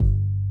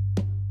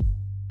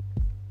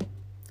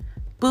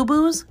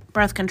Boo-boos,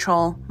 birth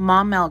control,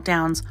 mom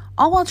meltdowns,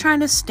 all while trying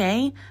to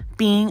stay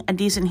being a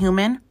decent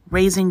human,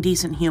 raising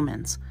decent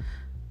humans.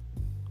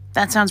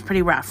 That sounds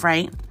pretty rough,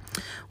 right?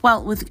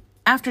 Well, with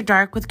After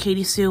Dark with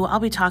Katie Sue,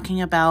 I'll be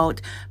talking about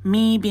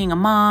me being a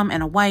mom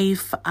and a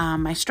wife,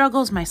 my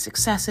struggles, my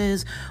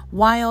successes,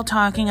 while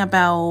talking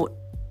about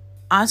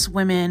us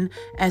women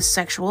as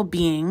sexual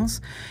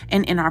beings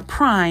and in our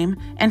prime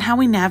and how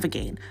we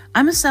navigate.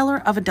 I'm a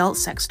seller of adult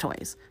sex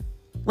toys.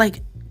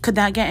 Like, could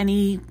that get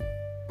any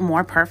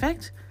more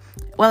perfect?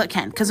 Well, it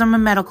can, because I'm a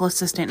medical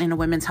assistant in a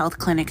women's health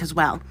clinic as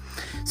well.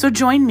 So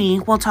join me.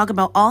 We'll talk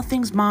about all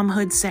things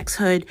momhood,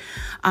 sexhood,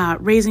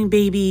 raising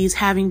babies,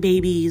 having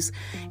babies.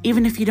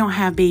 Even if you don't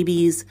have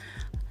babies,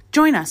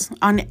 join us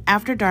on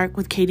After Dark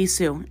with Katie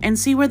Sue and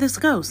see where this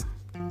goes.